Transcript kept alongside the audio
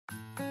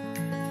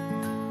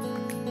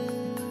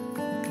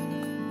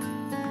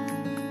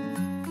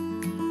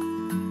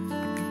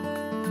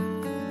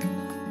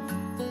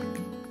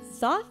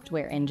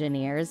Software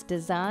engineers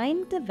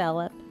design,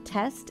 develop,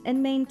 test,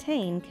 and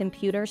maintain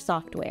computer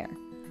software.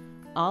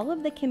 All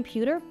of the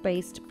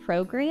computer-based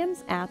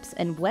programs, apps,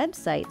 and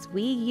websites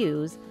we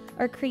use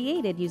are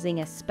created using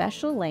a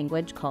special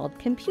language called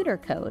computer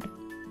code.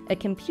 A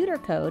computer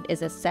code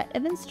is a set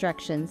of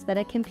instructions that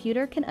a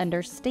computer can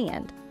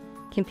understand.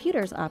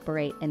 Computers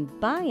operate in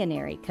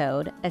binary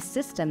code, a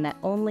system that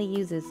only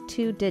uses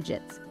 2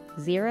 digits,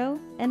 0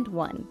 and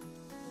 1.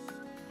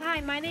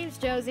 Hi, my name's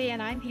Josie,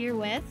 and I'm here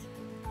with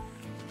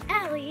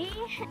Ellie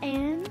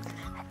and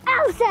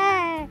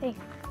Elsie.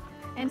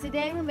 And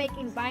today we're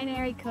making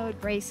binary code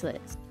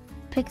bracelets.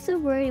 Pick the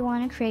word you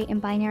want to create in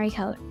binary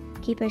code.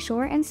 Keep it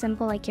short and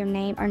simple like your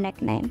name or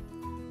nickname.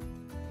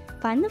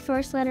 Find the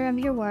first letter of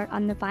your word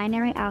on the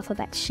binary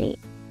alphabet sheet.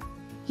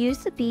 Use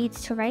the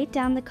beads to write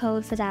down the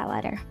code for that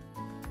letter.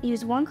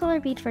 Use one color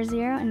bead for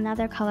 0 and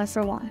another color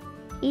for 1.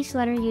 Each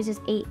letter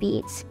uses 8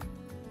 beads.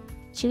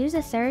 Choose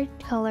a third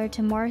color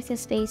to mark the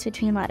space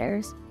between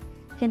letters.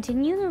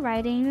 Continue the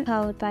writing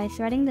code by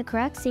threading the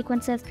correct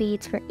sequence of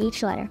beads for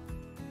each letter.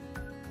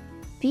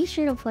 Be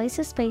sure to place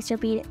a spacer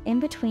bead in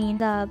between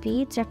the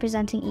beads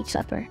representing each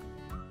letter.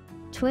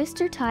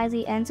 Twist or tie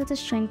the ends of the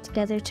string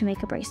together to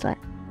make a bracelet.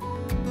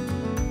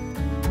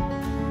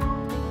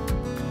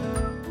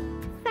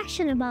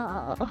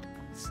 Fashionable!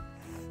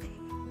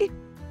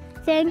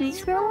 Thanks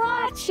for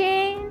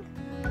watching!